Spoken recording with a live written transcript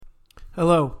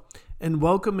Hello, and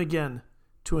welcome again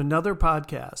to another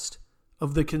podcast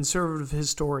of the Conservative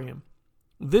Historian.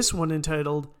 This one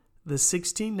entitled The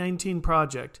 1619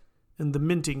 Project and the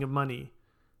Minting of Money.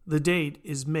 The date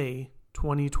is May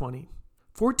 2020.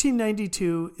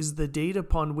 1492 is the date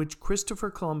upon which Christopher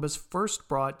Columbus first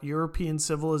brought European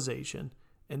civilization,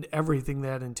 and everything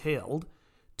that entailed,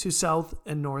 to South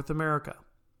and North America.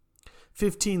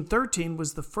 1513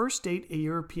 was the first date a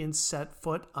European set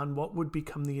foot on what would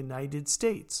become the United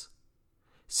States.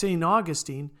 St.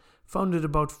 Augustine, founded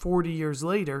about 40 years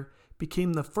later,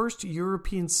 became the first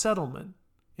European settlement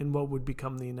in what would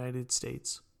become the United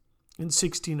States. In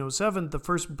 1607, the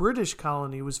first British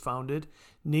colony was founded,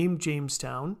 named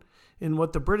Jamestown, in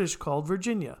what the British called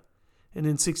Virginia. And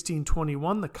in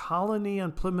 1621, the colony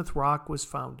on Plymouth Rock was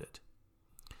founded.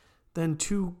 Then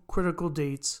two critical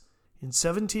dates. In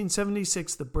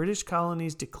 1776, the British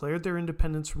colonies declared their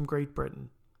independence from Great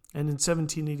Britain, and in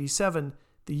 1787,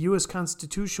 the U.S.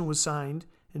 Constitution was signed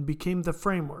and became the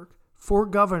framework for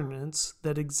governance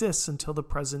that exists until the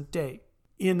present day.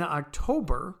 In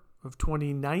October of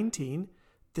 2019,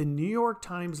 the New York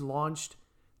Times launched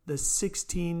the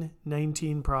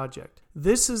 1619 Project.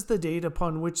 This is the date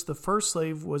upon which the first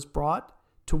slave was brought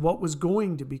to what was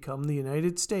going to become the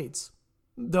United States,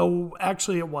 though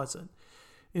actually it wasn't.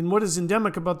 In what is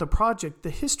endemic about the project, the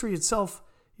history itself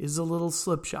is a little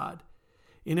slipshod.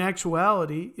 In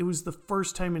actuality, it was the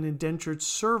first time an indentured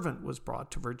servant was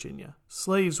brought to Virginia.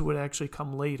 Slaves would actually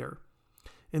come later.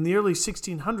 In the early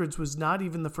 1600s was not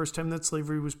even the first time that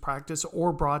slavery was practiced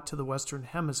or brought to the Western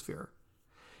Hemisphere.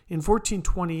 In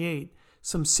 1428,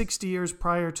 some 60 years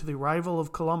prior to the arrival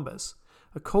of Columbus,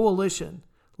 a coalition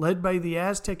led by the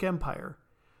Aztec Empire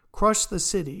crushed the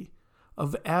city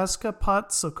of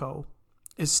Azcapotzalco,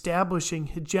 establishing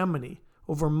hegemony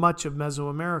over much of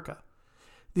Mesoamerica.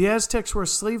 The Aztecs were a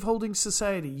slaveholding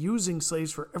society, using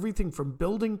slaves for everything from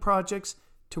building projects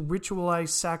to ritualized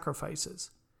sacrifices.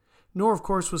 Nor, of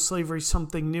course, was slavery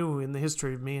something new in the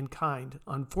history of mankind,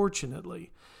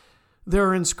 unfortunately. There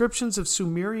are inscriptions of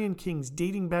Sumerian kings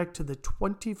dating back to the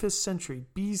 25th century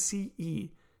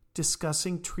BCE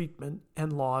discussing treatment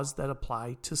and laws that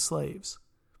apply to slaves.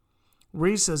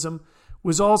 Racism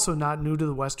was also not new to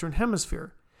the Western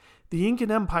Hemisphere. The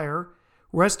Incan Empire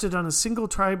rested on a single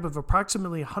tribe of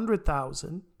approximately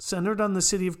 100,000, centered on the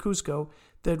city of Cusco,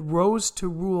 that rose to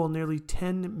rule nearly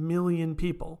 10 million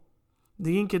people.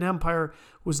 The Incan Empire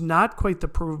was not quite the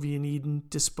Peruvian Eden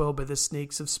despoiled by the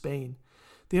snakes of Spain.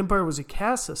 The empire was a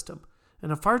caste system,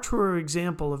 and a far truer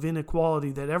example of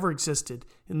inequality that ever existed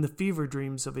in the fever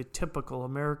dreams of a typical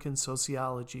American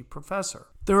sociology professor.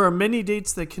 There are many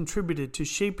dates that contributed to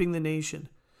shaping the nation,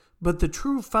 but the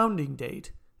true founding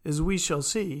date, as we shall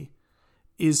see,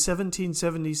 is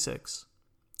 1776.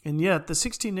 And yet, the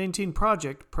 1619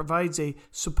 Project provides a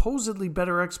supposedly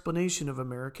better explanation of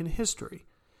American history.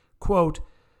 Quote,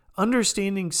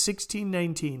 understanding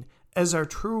 1619 as our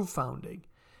true founding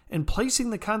and placing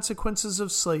the consequences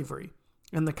of slavery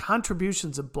and the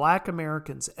contributions of Black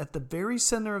Americans at the very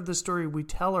center of the story we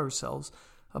tell ourselves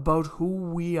about who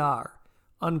we are,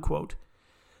 unquote.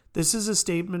 This is a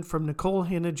statement from Nikole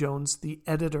Hannah-Jones, the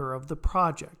editor of the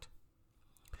project.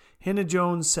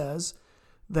 Hannah-Jones says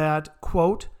that,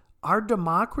 quote, our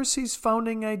democracy's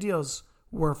founding ideals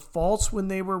were false when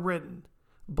they were written.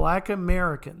 Black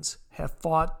Americans have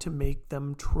fought to make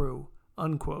them true,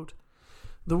 unquote.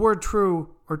 The word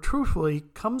true, or truthfully,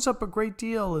 comes up a great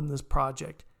deal in this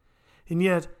project. And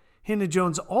yet,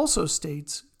 Hannah-Jones also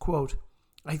states, quote,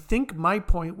 I think my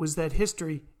point was that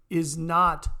history is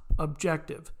not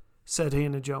objective, said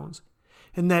Hannah-Jones,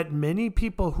 and that many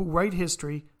people who write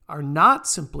history are not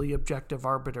simply objective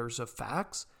arbiters of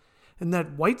facts, and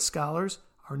that white scholars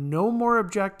are no more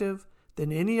objective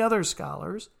than any other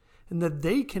scholars, and that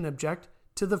they can object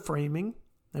to the framing,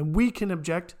 and we can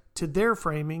object to their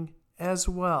framing as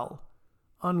well,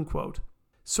 unquote.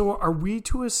 So are we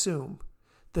to assume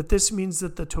that this means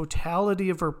that the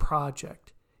totality of her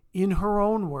project, in her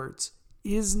own words,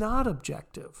 is not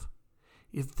objective?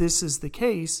 If this is the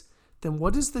case, then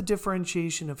what is the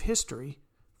differentiation of history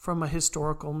from a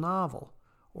historical novel,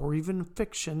 or even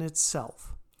fiction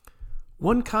itself?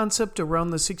 One concept around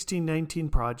the 1619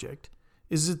 Project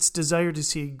is its desire to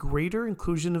see a greater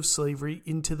inclusion of slavery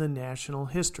into the national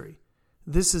history.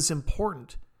 This is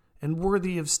important and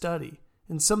worthy of study,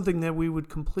 and something that we would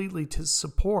completely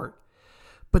support.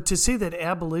 But to say that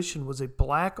abolition was a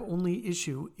black-only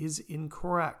issue is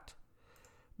incorrect.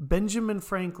 Benjamin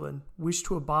Franklin wished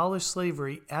to abolish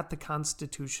slavery at the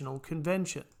Constitutional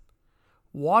Convention.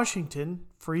 Washington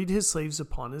freed his slaves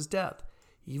upon his death.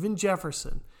 Even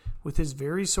Jefferson, with his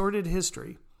very sordid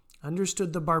history,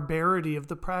 understood the barbarity of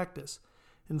the practice,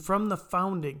 and from the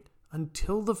founding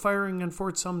until the firing on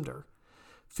Fort Sumter,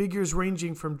 figures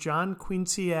ranging from John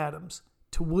Quincy Adams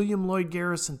to William Lloyd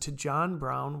Garrison to John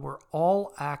Brown were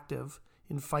all active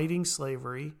in fighting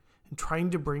slavery and trying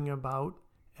to bring about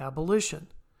abolition.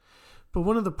 But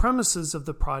one of the premises of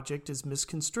the project is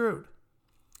misconstrued.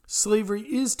 Slavery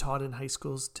is taught in high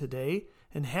schools today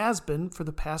and has been for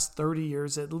the past 30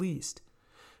 years at least.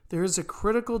 There is a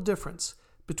critical difference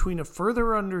between a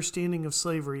further understanding of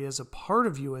slavery as a part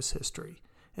of U.S. history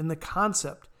and the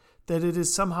concept that it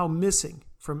is somehow missing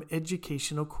from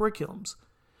educational curriculums.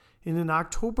 In an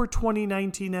October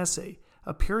 2019 essay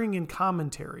appearing in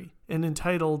Commentary and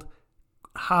entitled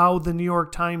How the New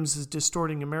York Times is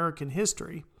Distorting American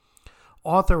History,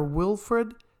 author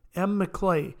Wilfred M.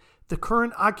 McClay, the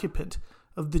current occupant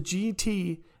of the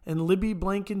G.T. and Libby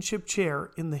Blankenship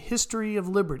Chair in the History of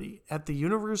Liberty at the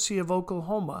University of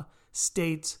Oklahoma,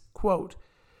 states, quote,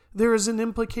 "There is an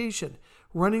implication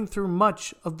running through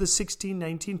much of the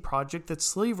 1619 Project that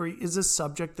slavery is a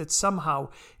subject that somehow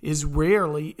is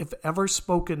rarely, if ever,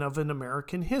 spoken of in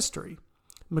American history."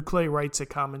 McClay writes a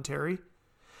commentary.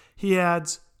 He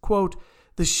adds, quote,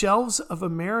 "The shelves of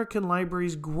American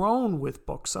libraries groan with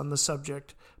books on the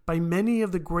subject by many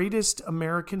of the greatest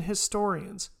American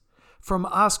historians, from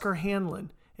Oscar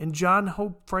Hanlon and John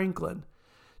Hope Franklin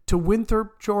to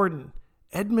Winthrop Jordan,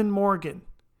 Edmund Morgan,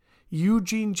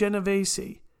 Eugene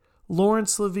Genovese,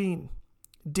 Lawrence Levine,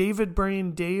 David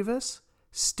Brain Davis,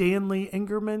 Stanley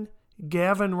Ingerman,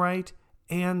 Gavin Wright,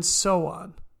 and so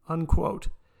on," unquote.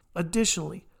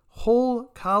 Additionally, whole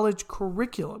college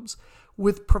curriculums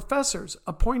with professors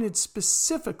appointed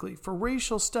specifically for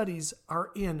racial studies are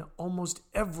in almost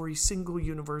every single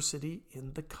university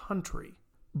in the country.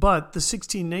 But the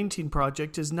 1619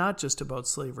 Project is not just about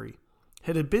slavery.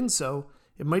 Had it been so,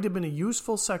 it might have been a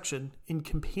useful section in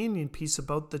companion piece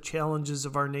about the challenges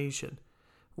of our nation.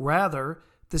 Rather,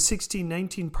 the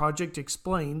 1619 Project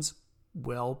explains,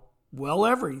 well,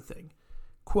 everything.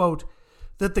 Quote,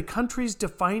 that the country's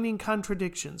defining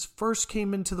contradictions first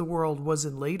came into the world was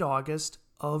in late August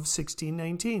of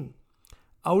 1619.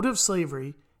 Out of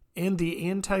slavery and the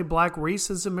anti-black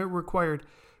racism it required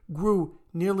grew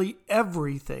nearly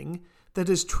everything that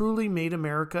has truly made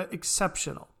America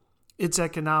exceptional. Its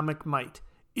economic might,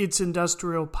 its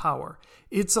industrial power,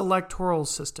 its electoral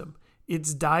system,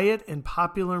 its diet and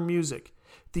popular music,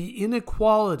 the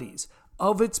inequalities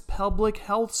of its public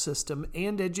health system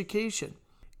and education,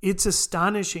 its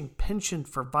astonishing penchant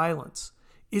for violence,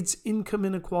 its income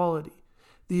inequality,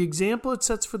 the example it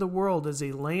sets for the world as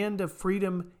a land of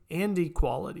freedom and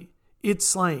equality, its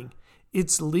slang,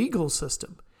 its legal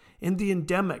system, and the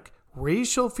endemic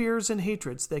racial fears and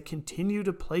hatreds that continue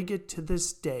to plague it to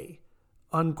this day."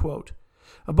 Unquote.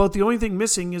 About the only thing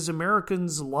missing is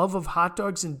Americans' love of hot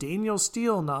dogs and Daniel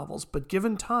Steele novels, but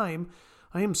given time,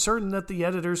 I am certain that the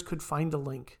editors could find a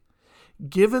link.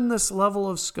 Given this level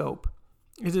of scope,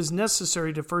 it is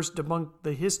necessary to first debunk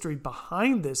the history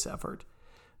behind this effort,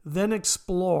 then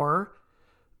explore,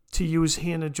 to use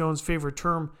Hannah Jones' favorite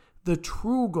term, the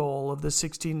true goal of the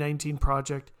 1619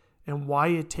 Project and why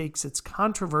it takes its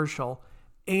controversial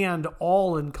and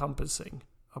all-encompassing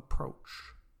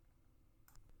approach.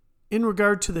 In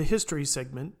regard to the history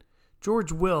segment,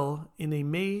 George Will, in a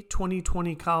May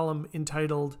 2020 column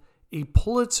entitled "A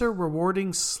Pulitzer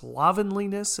Rewarding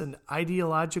Slovenliness and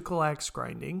Ideological Axe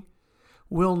Grinding,"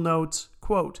 Will notes,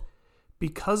 quote,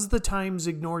 "Because the Times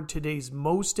ignored today's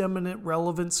most eminent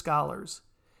relevant scholars,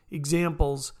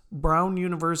 examples Brown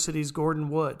University's Gordon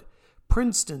Wood,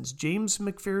 Princeton's James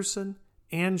McPherson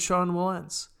and Sean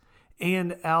Wilentz,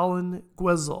 and Allen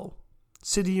Guezel,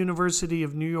 City University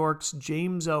of New York's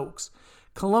James Oakes,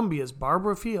 Columbia's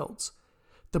Barbara Fields,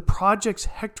 the project's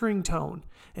hectoring tone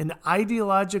and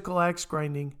ideological axe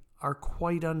grinding are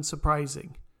quite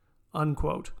unsurprising,"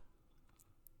 unquote.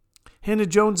 Hannah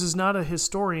Jones is not a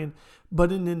historian,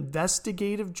 but an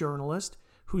investigative journalist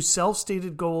whose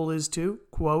self-stated goal is to,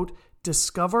 quote,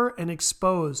 "discover and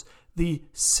expose the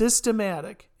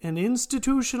systematic and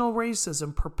institutional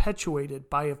racism perpetuated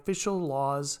by official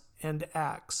laws and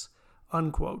acts,"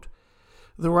 unquote.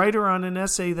 The writer on an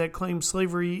essay that claims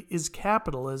slavery is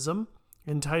capitalism,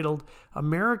 entitled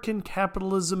 "American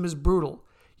Capitalism is Brutal,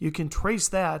 You Can Trace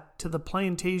That to the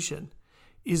Plantation,"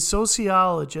 is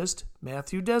sociologist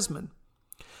Matthew Desmond.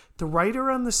 The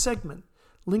writer on the segment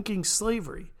linking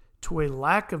slavery to a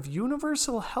lack of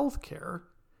universal health care,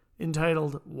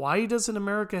 entitled "Why Doesn't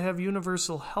America Have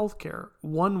Universal Health Care?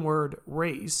 One Word,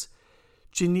 Race,"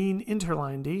 Janine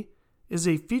Interlandi, is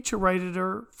a feature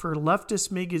writer for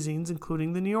leftist magazines,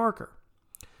 including The New Yorker.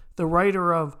 The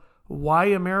writer of Why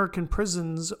American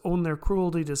Prisons Own Their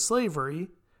Cruelty to Slavery,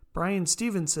 Brian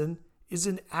Stevenson is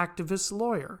an activist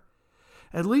lawyer.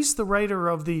 At least the writer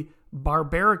of The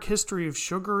Barbaric History of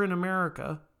Sugar in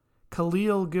America,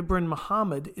 Khalil Gibran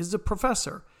Muhammad, is a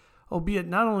professor, albeit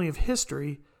not only of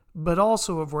history, but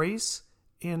also of race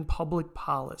and public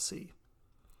policy.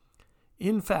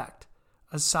 In fact,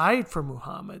 aside from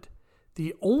Muhammad,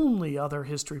 the only other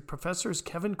history professor is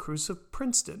Kevin Kruse of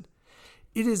Princeton.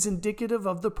 It is indicative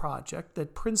of the project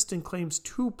that Princeton claims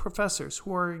 2 professors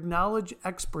who are acknowledged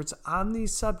experts on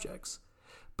these subjects,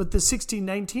 but the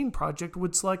 1619 Project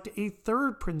would select a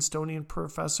 3rd Princetonian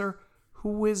professor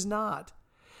who is not.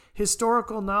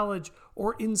 Historical knowledge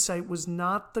or insight was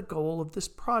not the goal of this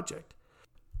project.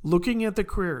 Looking at the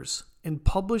careers and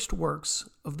published works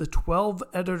of the 12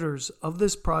 editors of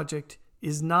this project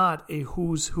is not a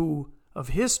who's who of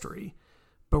history,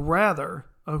 but rather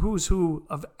a who's who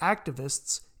of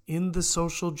activists in the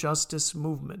social justice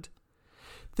movement.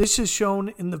 This is shown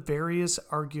in the various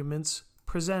arguments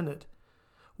presented.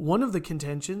 One of the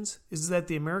contentions is that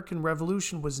the American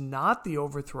Revolution was not the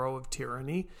overthrow of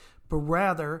tyranny, but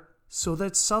rather so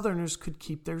that Southerners could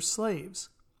keep their slaves.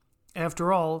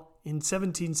 After all, in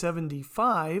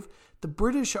 1775, the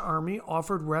British Army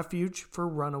offered refuge for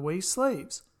runaway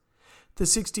slaves. The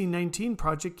 1619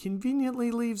 Project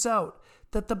conveniently leaves out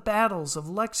that the battles of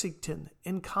Lexington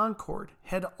and Concord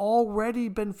had already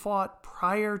been fought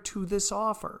prior to this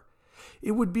offer.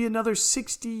 It would be another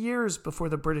 60 years before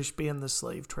the British banned the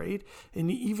slave trade, and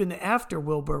even after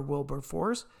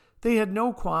Wilberforce, they had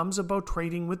no qualms about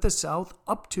trading with the South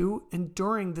up to and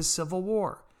during the Civil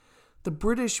War. The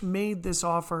British made this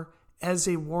offer as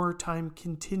a wartime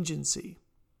contingency.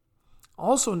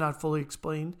 Also not fully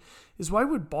explained is why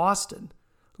would Boston,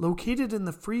 located in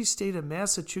the free state of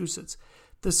Massachusetts,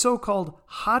 the so-called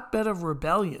hotbed of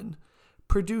rebellion,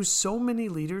 produce so many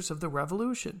leaders of the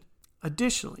Revolution.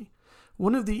 Additionally,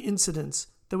 one of the incidents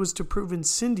that was to prove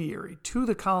incendiary to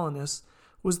the colonists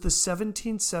was the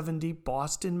 1770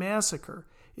 Boston Massacre,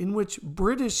 in which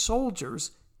British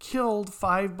soldiers killed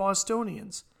 5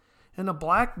 Bostonians, and a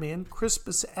black man,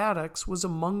 Crispus Attucks, was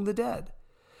among the dead.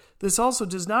 This also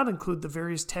does not include the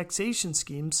various taxation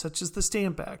schemes, such as the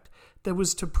Stamp Act, that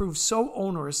was to prove so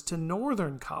onerous to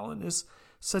northern colonists,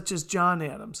 such as John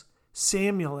Adams,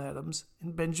 Samuel Adams,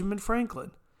 and Benjamin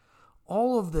Franklin.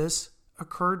 All of this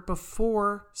occurred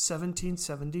before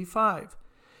 1775.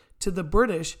 To the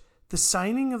British, the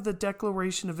signing of the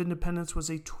Declaration of Independence was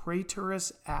a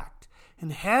traitorous act,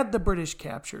 and had the British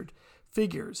captured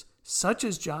figures such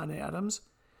as John Adams,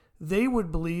 they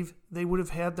would believe they would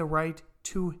have had the right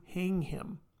to hang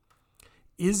him.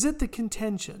 Is it the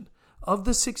contention of the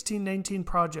 1619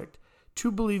 Project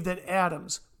to believe that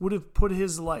Adams would have put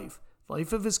his life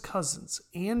of his cousins,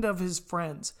 and of his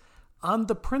friends on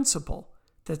the principle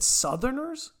that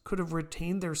Southerners could have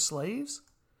retained their slaves?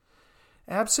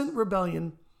 Absent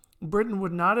rebellion, Britain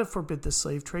would not have forbid the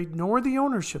slave trade nor the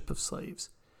ownership of slaves.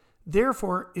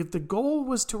 Therefore, if the goal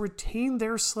was to retain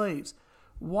their slaves,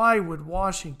 why would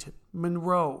Washington,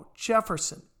 Monroe,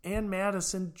 Jefferson, and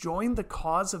Madison join the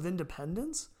cause of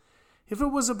independence? If it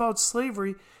was about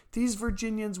slavery, these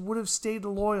Virginians would have stayed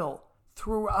loyal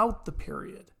throughout the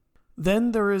period.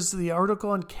 Then there is the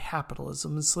article on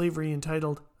capitalism and slavery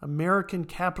entitled "American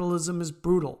Capitalism is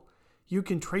Brutal." You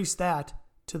can trace that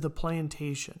to the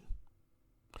plantation.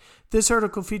 This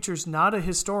article features not a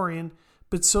historian,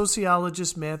 but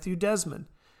sociologist Matthew Desmond,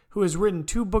 who has written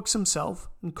 2 books himself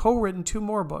and co-written 2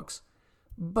 more books,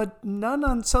 but none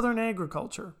on Southern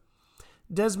agriculture.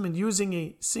 Desmond, using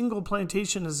a single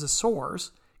plantation as a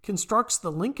source, constructs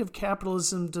the link of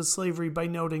capitalism to slavery by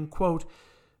noting, quote,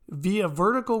 via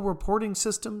vertical reporting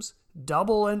systems,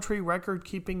 double entry record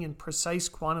keeping, and precise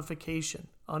quantification,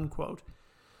 unquote.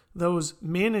 Those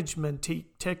management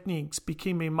techniques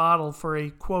became a model for a,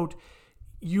 quote,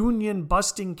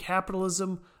 union-busting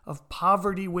capitalism of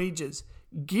poverty wages,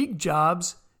 gig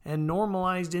jobs, and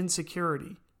normalized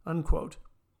insecurity, unquote.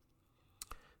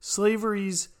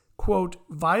 Slavery's, quote,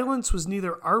 violence was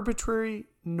neither arbitrary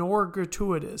nor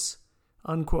gratuitous,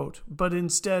 unquote, but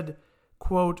instead,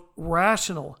 quote,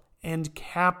 rational and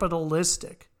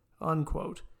capitalistic,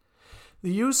 unquote.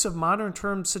 The use of modern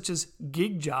terms such as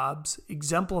gig jobs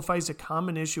exemplifies a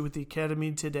common issue with the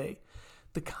Academy today: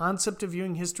 the concept of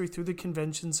viewing history through the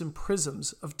conventions and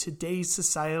prisms of today's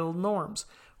societal norms,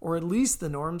 or at least the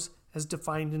norms as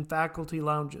defined in faculty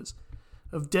lounges.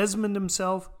 Of Desmond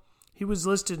himself, he was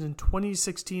listed in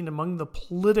 2016 among the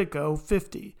Politico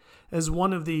 50 as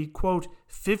one of the, quote,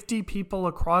 50 people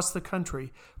across the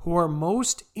country who are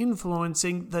most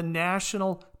influencing the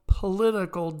national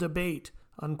political debate,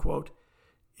 unquote.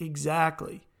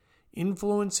 Exactly.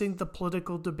 influencing the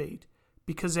political debate,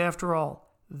 because after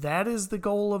all, that is the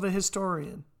goal of a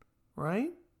historian,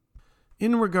 right?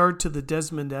 In regard to the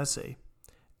Desmond essay,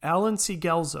 Alan C.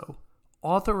 Guelzo,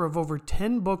 author of over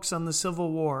 10 books on the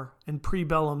Civil War and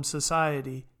pre-bellum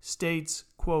society, states,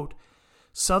 quote,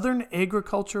 Southern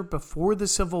agriculture before the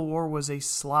Civil War was a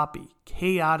sloppy,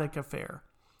 chaotic affair.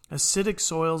 Acidic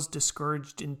soils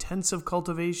discouraged intensive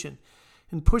cultivation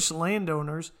and pushed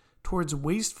landowners towards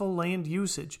wasteful land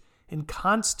usage and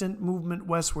constant movement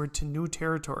westward to new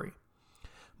territory.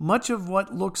 Much of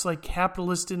what looks like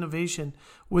capitalist innovation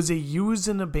was a use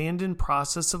and abandon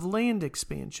process of land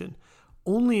expansion,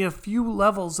 only a few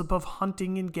levels above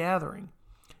hunting and gathering.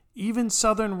 Even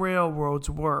southern railroads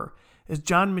were, as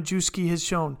John Majewski has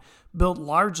shown, built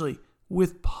largely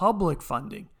with public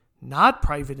funding, not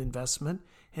private investment,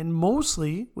 and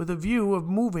mostly with a view of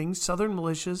moving southern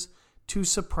militias to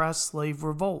suppress slave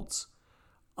revolts.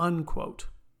 Unquote.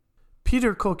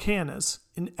 Peter Kulkanis,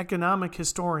 an economic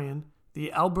historian,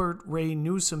 the Albert Ray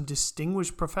Newsom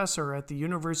Distinguished Professor at the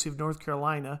University of North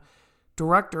Carolina,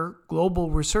 Director,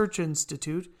 Global Research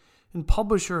Institute, and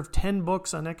publisher of 10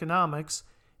 books on economics,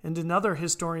 and another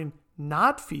historian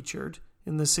not featured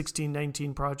in the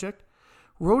 1619 Project,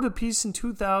 wrote a piece in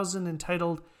 2000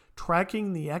 entitled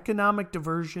Tracking the Economic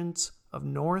Divergence of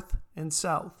North and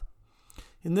South.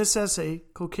 In this essay,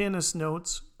 Kulkanis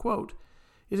notes, quote,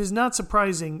 It is not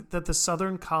surprising that the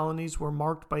southern colonies were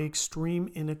marked by extreme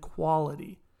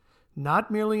inequality, not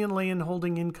merely in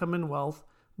landholding income and wealth,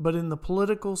 but in the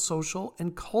political, social,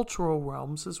 and cultural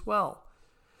realms as well.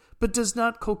 But does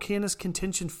not Kulkanis'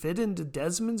 contention fit into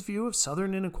Desmond's view of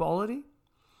southern inequality?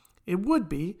 It would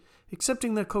be,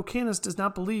 excepting that Kulkanis does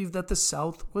not believe that the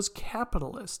South was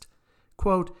capitalist.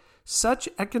 Quote, Such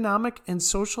economic and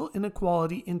social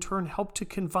inequality in turn helped to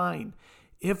confine,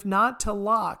 if not to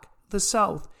lock, the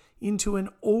South into an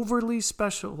overly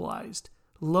specialized,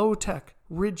 low-tech,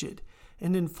 rigid,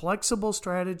 and inflexible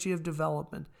strategy of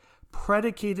development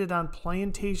predicated on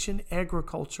plantation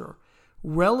agriculture,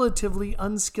 relatively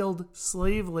unskilled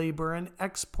slave labor, and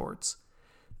exports.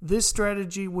 This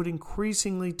strategy would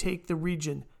increasingly take the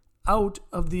region out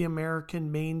of the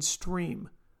American mainstream,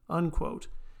 unquote,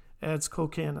 adds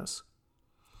Kulkanis.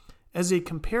 As a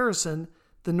comparison,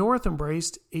 the North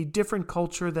embraced a different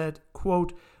culture that,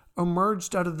 quote,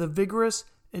 emerged out of the vigorous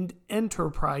and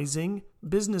enterprising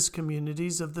business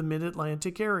communities of the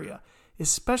Mid-Atlantic area,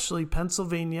 especially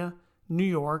Pennsylvania, New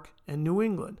York, and New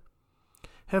England.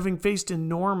 Having faced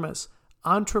enormous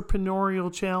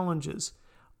entrepreneurial challenges,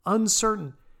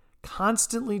 uncertain,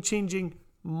 constantly changing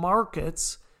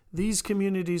markets, these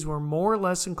communities were more or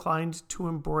less inclined to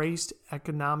embrace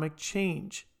economic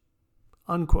change.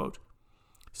 Unquote.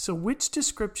 So which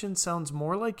description sounds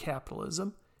more like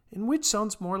capitalism and which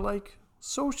sounds more like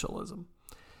socialism?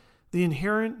 The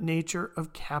inherent nature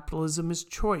of capitalism is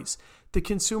choice. The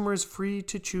consumer is free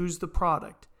to choose the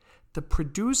product. The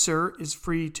producer is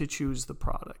free to choose the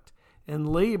product. And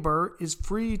labor is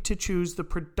free to choose the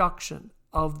production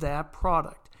of that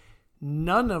product,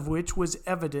 none of which was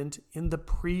evident in the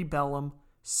pre-bellum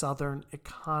Southern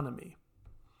economy.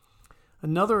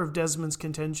 Another of Desmond's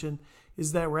contention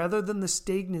is that rather than the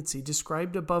stagnancy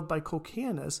described above by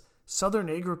Kulkanis, Southern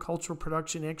agricultural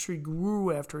production actually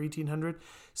grew after 1800,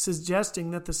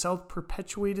 suggesting that the South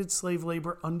perpetuated slave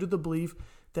labor under the belief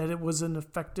that it was an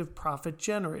effective profit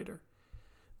generator.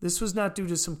 This was not due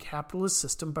to some capitalist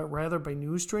system, but rather by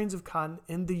new strains of cotton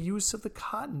and the use of the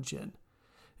cotton gin.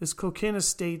 As Kulkanis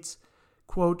states,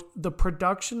 quote, the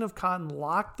production of cotton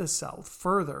locked the South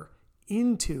further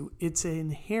into its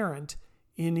inherent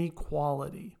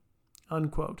inequality,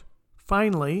 unquote.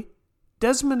 Finally,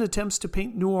 Desmond attempts to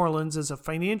paint New Orleans as a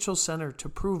financial center to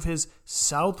prove his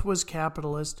South was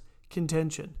capitalist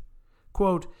contention.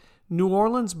 Quote, New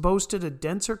Orleans boasted a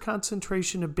denser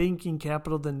concentration of banking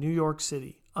capital than New York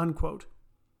City, unquote.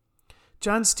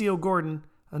 John Steele Gordon,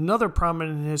 another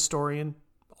prominent historian,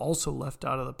 also left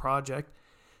out of the project,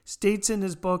 states in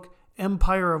his book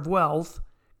Empire of Wealth,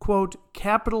 quote,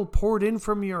 capital poured in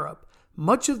from Europe.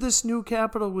 Much of this new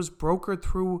capital was brokered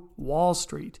through Wall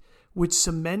Street, which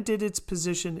cemented its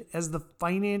position as the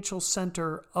financial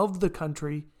center of the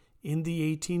country in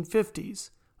the 1850s,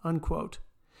 unquote.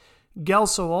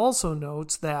 Guelzo also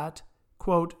notes that,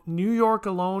 quote, New York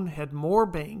alone had more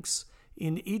banks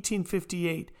in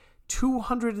 1858,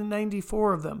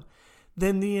 294 of them,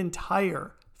 than the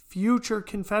entire future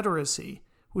Confederacy,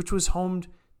 which was home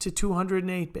to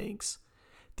 208 banks.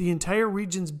 The entire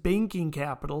region's banking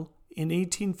capital in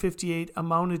 1858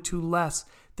 amounted to less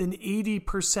than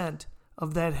 80%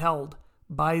 of that held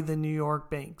by the New York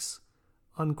banks,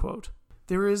 unquote.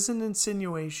 There is an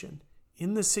insinuation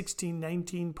in the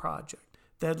 1619 Project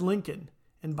that Lincoln,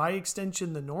 and by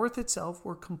extension the North itself,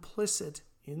 were complicit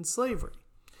in slavery.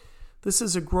 This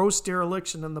is a gross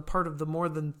dereliction on the part of the more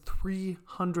than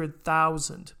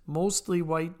 300,000, mostly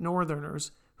white Northerners,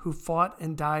 who fought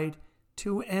and died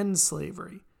to end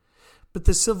slavery. But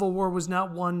the Civil War was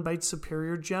not won by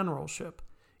superior generalship.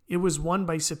 It was won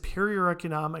by superior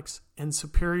economics and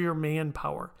superior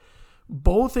manpower,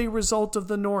 both a result of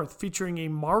the North featuring a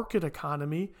market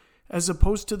economy as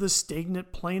opposed to the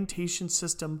stagnant plantation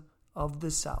system of the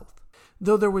South.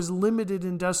 Though there was limited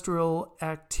industrial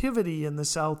activity in the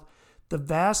South, the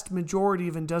vast majority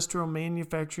of industrial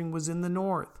manufacturing was in the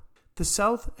North. The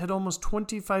South had almost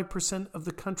 25% of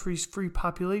the country's free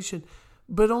population,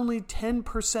 but only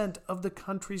 10% of the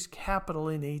country's capital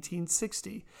in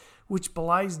 1860, which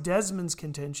belies Desmond's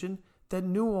contention that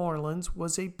New Orleans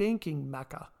was a banking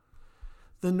mecca.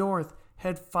 The North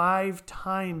had 5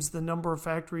 times the number of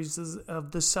factories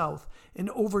of the South and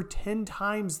over 10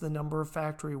 times the number of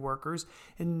factory workers,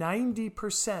 and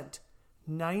 90%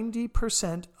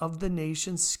 of the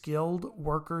nation's skilled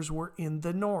workers were in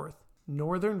the North.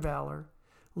 Northern valor,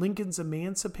 Lincoln's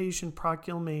Emancipation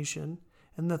Proclamation,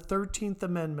 and the 13th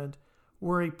Amendment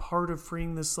were a part of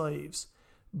freeing the slaves.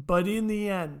 But in the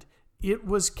end, it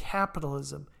was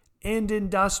capitalism and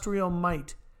industrial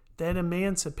might that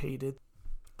emancipated.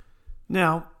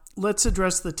 Now, let's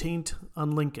address the taint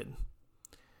on Lincoln.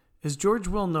 As George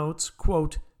Will notes,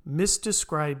 quote,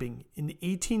 misdescribing an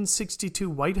 1862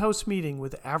 White House meeting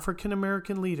with African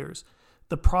American leaders,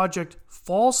 the project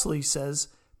falsely says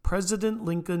President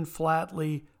Lincoln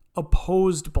flatly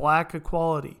opposed black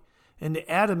equality and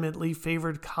adamantly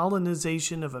favored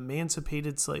colonization of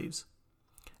emancipated slaves.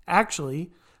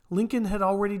 Actually, Lincoln had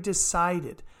already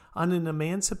decided on an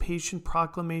Emancipation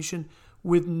Proclamation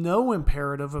with no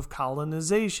imperative of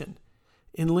colonization.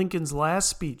 In Lincoln's last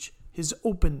speech, his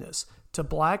openness to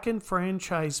black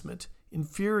enfranchisement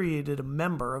infuriated a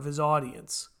member of his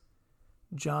audience,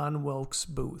 John Wilkes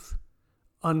Booth,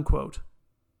 unquote.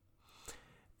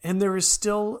 And there is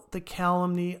still the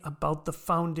calumny about the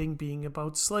founding being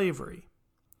about slavery.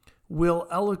 Will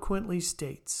eloquently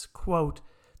states, quote,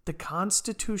 the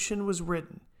Constitution was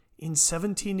written in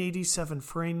 1787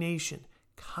 for a nation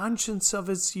conscious of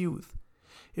its youth.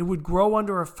 It would grow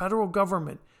under a federal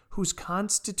government whose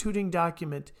constituting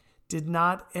document did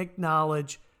not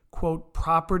acknowledge, quote,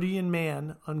 property in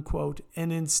man, unquote,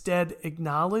 and instead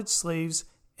acknowledged slaves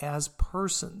as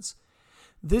persons.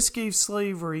 This gave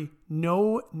slavery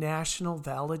no national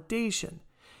validation.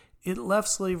 It left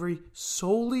slavery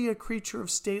solely a creature of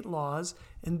state laws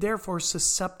and therefore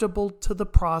susceptible to the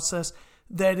process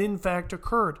that in fact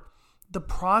occurred, the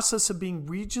process of being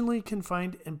regionally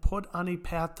confined and put on a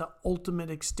path to ultimate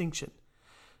extinction.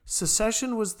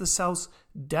 Secession was the South's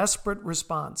desperate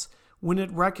response when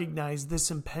it recognized this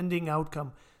impending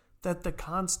outcome that the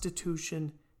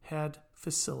Constitution had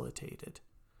facilitated,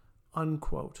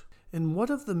 unquote. And what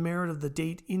of the merit of the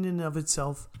date in and of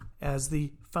itself as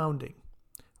the founding?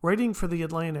 Writing for The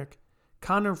Atlantic,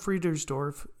 Connor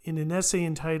Friedersdorf, in an essay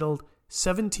entitled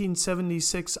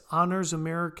 1776 Honors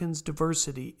Americans'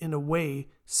 Diversity in a Way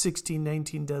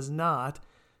 1619 Does Not,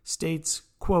 states,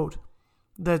 quote,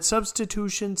 that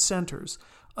substitution centers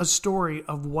a story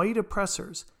of white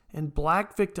oppressors and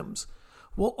black victims,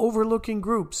 while overlooking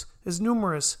groups as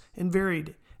numerous and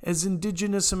varied as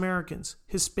indigenous Americans,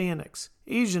 Hispanics,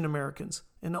 Asian Americans,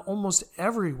 and almost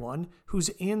everyone whose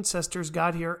ancestors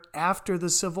got here after the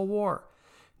Civil War,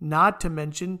 not to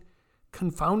mention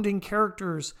confounding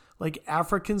characters like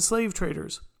African slave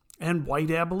traders and white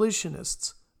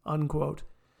abolitionists, unquote.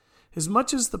 As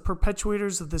much as the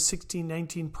perpetuators of the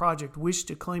 1619 Project wished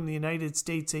to claim the United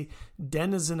States a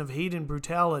denizen of hate and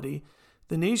brutality,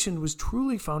 the nation was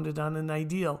truly founded on an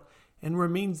ideal and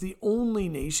remains the only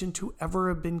nation to ever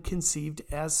have been conceived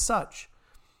as such.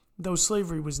 Though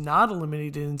slavery was not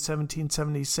eliminated in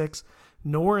 1776,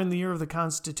 nor in the year of the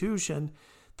Constitution,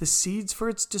 the seeds for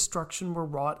its destruction were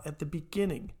wrought at the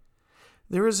beginning.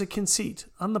 There is a conceit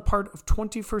on the part of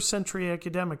 21st century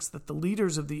academics that the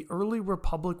leaders of the early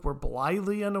republic were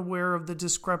blithely unaware of the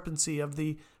discrepancy of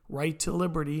the right to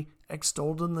liberty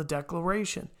extolled in the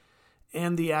Declaration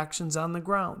and the actions on the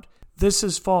ground. This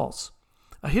is false.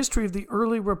 A history of the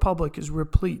early republic is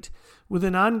replete with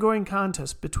an ongoing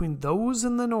contest between those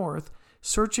in the North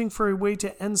searching for a way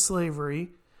to end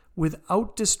slavery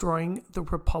without destroying the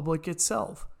republic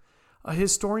itself. A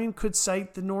historian could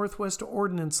cite the Northwest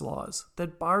Ordinance laws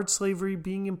that barred slavery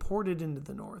being imported into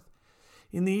the North.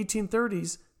 In the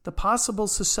 1830s, the possible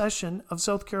secession of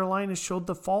South Carolina showed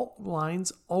the fault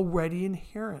lines already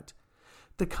inherent.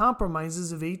 The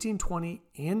compromises of 1820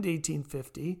 and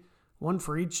 1850, one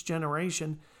for each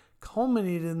generation,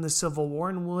 culminated in the Civil War,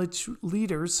 in which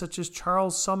leaders such as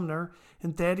Charles Sumner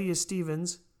and Thaddeus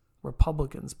Stevens,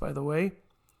 Republicans by the way,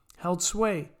 held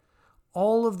sway.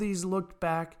 All of these looked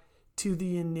back to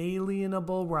the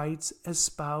inalienable rights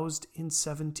espoused in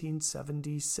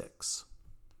 1776.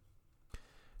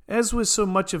 As with so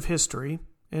much of history,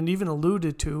 and even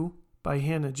alluded to by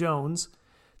Hannah Jones,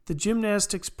 the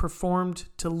gymnastics performed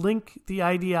to link the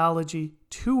ideology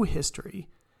to history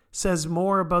says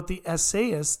more about the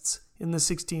essayists in the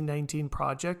 1619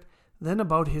 Project than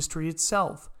about history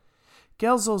itself.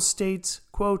 Gelzel states,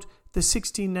 quote, "The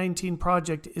 1619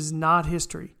 Project is not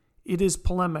history. It is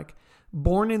polemic,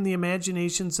 born in the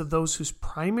imaginations of those whose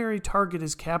primary target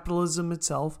is capitalism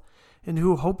itself and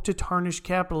who hope to tarnish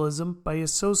capitalism by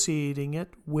associating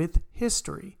it with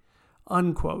history,"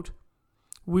 unquote.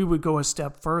 We would go a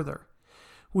step further.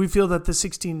 We feel that the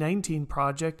 1619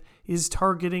 Project is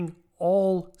targeting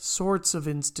all sorts of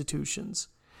institutions,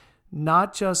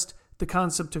 not just the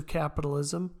concept of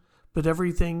capitalism, but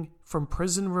everything from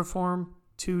prison reform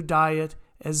to diet,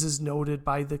 as is noted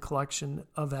by the collection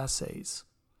of essays.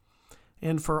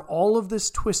 And for all of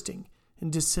this twisting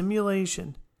and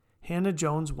dissimulation, Hannah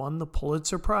Jones won the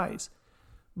Pulitzer Prize.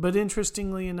 But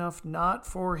interestingly enough, not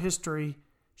for history,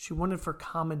 she won it for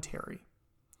commentary.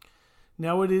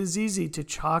 Now, it is easy to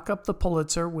chalk up the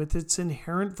Pulitzer with its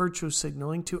inherent virtue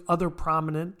signaling to other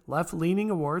prominent left-leaning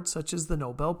awards such as the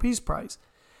Nobel Peace Prize.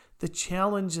 The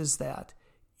challenge is that,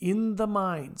 in the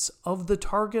minds of the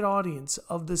target audience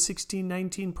of the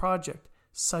 1619 Project,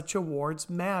 such awards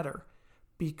matter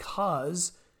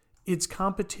because its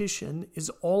competition is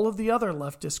all of the other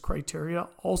leftist criteria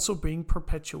also being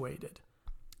perpetuated.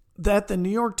 That the New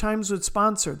York Times would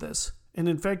sponsor this, and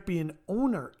in fact be an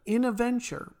owner in a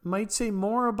venture, might say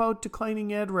more about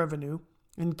declining ad revenue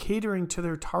and catering to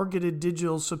their targeted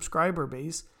digital subscriber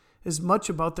base as much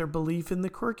about their belief in the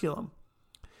curriculum.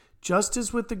 Just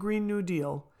as with the Green New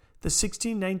Deal, the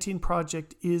 1619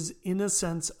 Project is, in a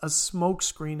sense, a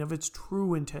smokescreen of its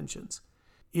true intentions.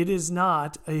 It is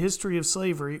not a history of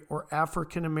slavery or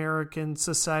African American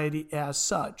society as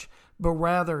such, but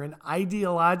rather an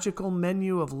ideological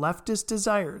menu of leftist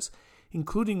desires,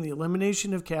 including the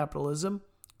elimination of capitalism,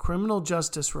 criminal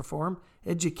justice reform,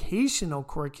 educational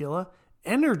curricula,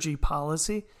 energy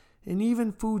policy, and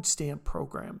even food stamp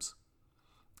programs.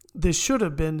 This should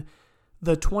have been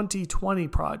the 2020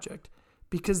 Project,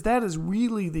 because that is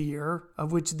really the year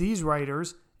of which these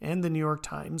writers and the New York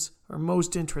Times are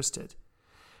most interested.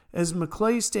 As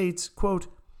Maclay states, quote,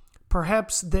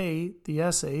 "Perhaps they, the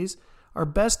essays, are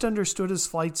best understood as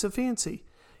flights of fancy.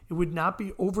 It would not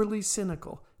be overly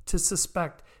cynical to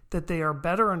suspect that they are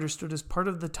better understood as part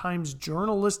of the Times'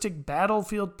 journalistic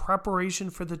battlefield preparation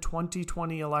for the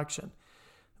 2020 election.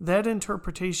 That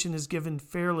interpretation is given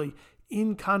fairly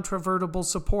incontrovertible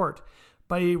support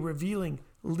by a revealing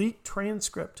leaked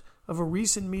transcript of a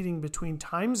recent meeting between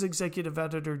Times executive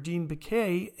editor Dean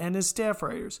Baquet and his staff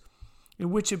writers,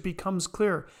 in which it becomes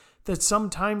clear that some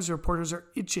Times reporters are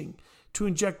itching to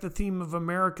inject the theme of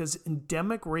America's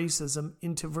endemic racism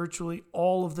into virtually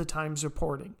all of the Times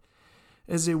reporting,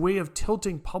 as a way of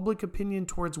tilting public opinion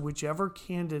towards whichever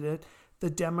candidate the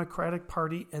Democratic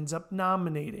Party ends up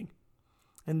nominating,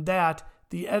 and that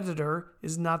the editor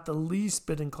is not the least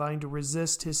bit inclined to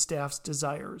resist his staff's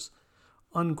desires,"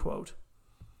 unquote.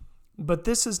 But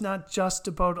this is not just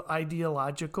about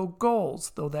ideological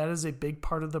goals, though that is a big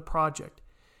part of the project.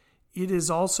 It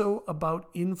is also about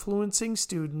influencing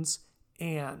students,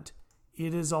 and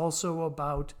it is also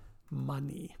about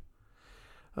money.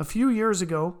 A few years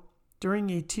ago, during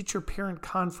a teacher-parent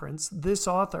conference, this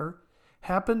author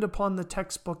happened upon the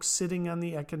textbook sitting on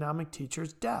the economic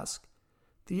teacher's desk.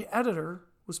 The editor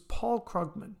was Paul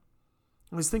Krugman.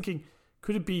 I was thinking,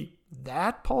 could it be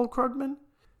that Paul Krugman?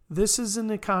 This is an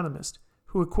economist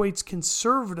who equates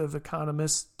conservative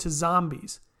economists to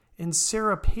zombies and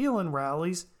Sarah Palin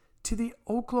rallies to the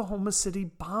Oklahoma City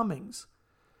bombings.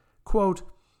 Quote,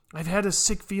 "I've had a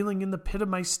sick feeling in the pit of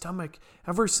my stomach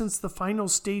ever since the final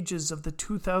stages of the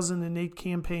 2008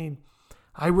 campaign.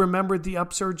 I remembered the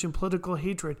upsurge in political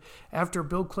hatred after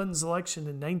Bill Clinton's election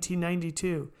in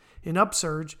 1992, an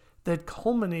upsurge that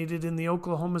culminated in the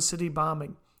Oklahoma City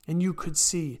bombing. And you could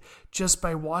see, just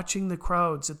by watching the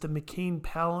crowds at the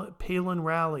McCain-Palin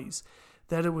rallies,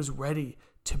 that it was ready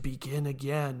to begin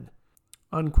again,"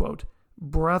 unquote,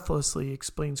 breathlessly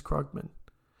explains Krugman.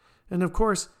 And of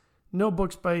course, no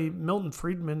books by Milton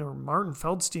Friedman or Martin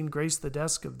Feldstein graced the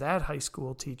desk of that high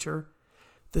school teacher.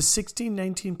 The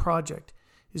 1619 Project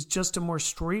is just a more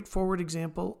straightforward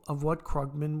example of what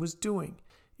Krugman was doing.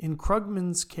 In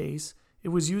Krugman's case, It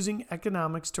was using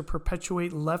economics to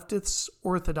perpetuate leftist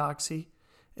orthodoxy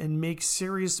and make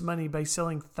serious money by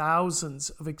selling thousands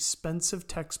of expensive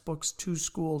textbooks to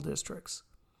school districts.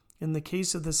 In the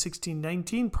case of the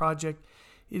 1619 Project,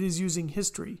 it is using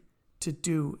history to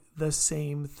do the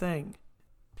same thing.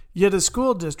 Yet a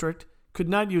school district could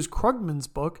not use Krugman's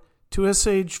book to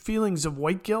assuage feelings of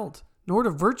white guilt, nor to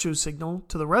virtue signal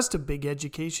to the rest of big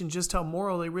education just how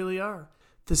moral they really are.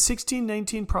 The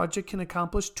 1619 Project can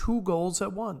accomplish two goals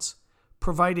at once: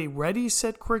 provide a ready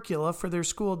set curricula for their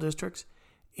school districts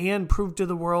and prove to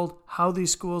the world how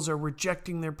these schools are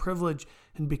rejecting their privilege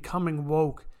and becoming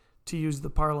woke, to use the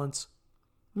parlance.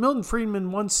 Milton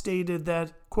Friedman once stated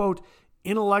that, quote,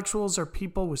 intellectuals are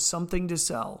people with something to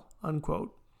sell,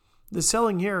 unquote. The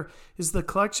selling here is the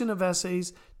collection of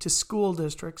essays to school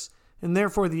districts, and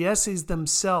therefore the essays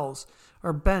themselves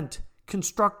are bent,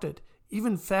 constructed,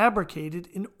 even fabricated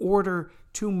in order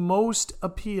to most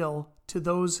appeal to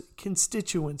those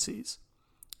constituencies.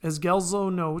 As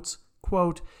Gelso notes,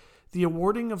 quote, the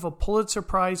awarding of a Pulitzer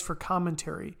Prize for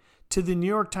commentary to the New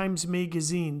York Times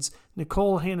Magazine's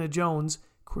Nikole Hannah-Jones,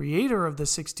 creator of the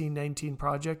 1619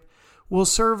 Project, will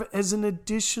serve as an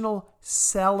additional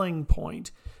selling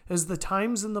point as the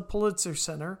Times and the Pulitzer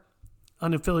Center,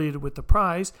 unaffiliated with the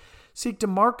prize, seek to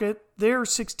market their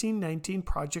 1619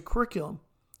 Project curriculum.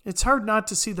 It's hard not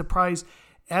to see the prize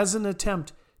as an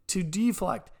attempt to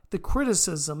deflect the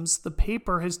criticisms the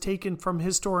paper has taken from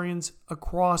historians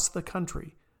across the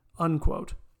country,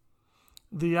 unquote.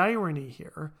 The irony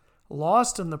here,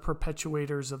 lost on the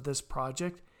perpetuators of this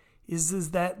project,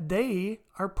 is that they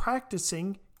are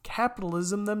practicing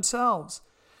capitalism themselves.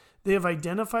 They have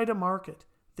identified a market.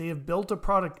 They have built a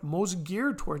product most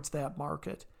geared towards that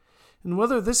market. And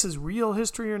whether this is real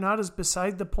history or not is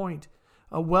beside the point.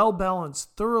 A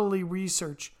well-balanced, thoroughly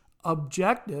researched,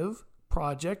 objective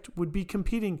project would be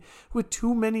competing with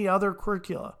too many other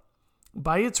curricula.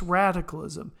 By its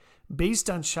radicalism, based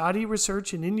on shoddy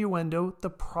research and innuendo, the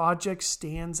project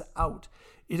stands out.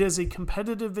 It has a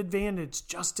competitive advantage,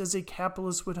 just as a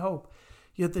capitalist would hope.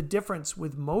 Yet the difference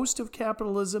with most of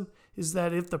capitalism is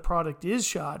that if the product is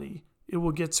shoddy, it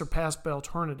will get surpassed by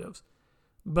alternatives.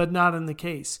 But not in the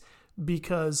case,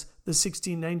 because the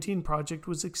 1619 Project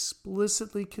was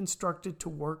explicitly constructed to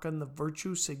work on the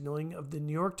virtue signaling of the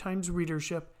New York Times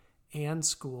readership and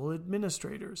school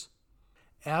administrators.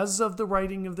 As of the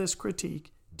writing of this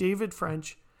critique, David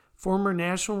French, former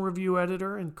National Review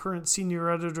editor and current senior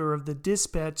editor of the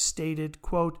Dispatch, stated,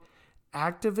 quote,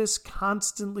 activists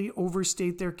constantly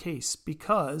overstate their case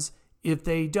because, if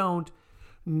they don't,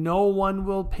 no one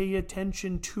will pay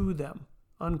attention to them,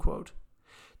 unquote.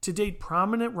 To date,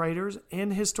 prominent writers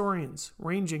and historians,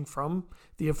 ranging from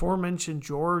the aforementioned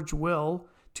George Will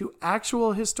to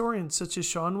actual historians such as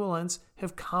Sean Wilentz,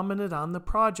 have commented on the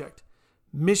project.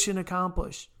 Mission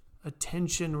accomplished.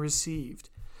 Attention received.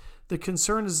 The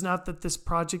concern is not that this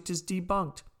project is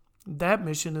debunked. That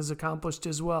mission is accomplished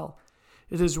as well.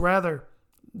 It is rather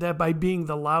that by being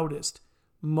the loudest,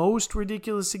 most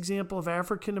ridiculous example of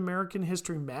African American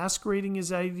history masquerading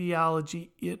as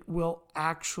ideology, it will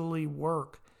actually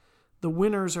work. The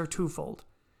winners are twofold.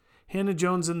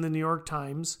 Hannah-Jones and the New York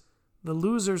Times. The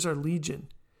losers are legion.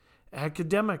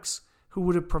 Academics who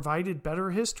would have provided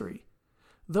better history.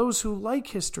 Those who, like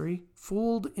history,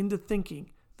 fooled into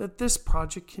thinking that this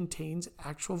project contains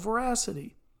actual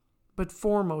veracity. But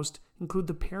foremost include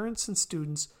the parents and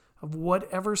students of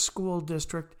whatever school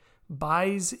district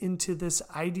buys into this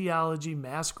ideology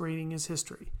masquerading as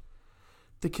history.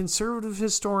 The conservative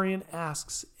historian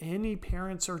asks any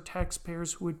parents or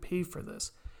taxpayers who would pay for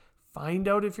this. Find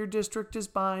out if your district is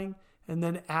buying, and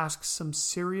then ask some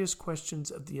serious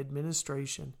questions of the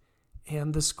administration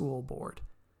and the school board.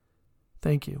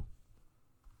 Thank you.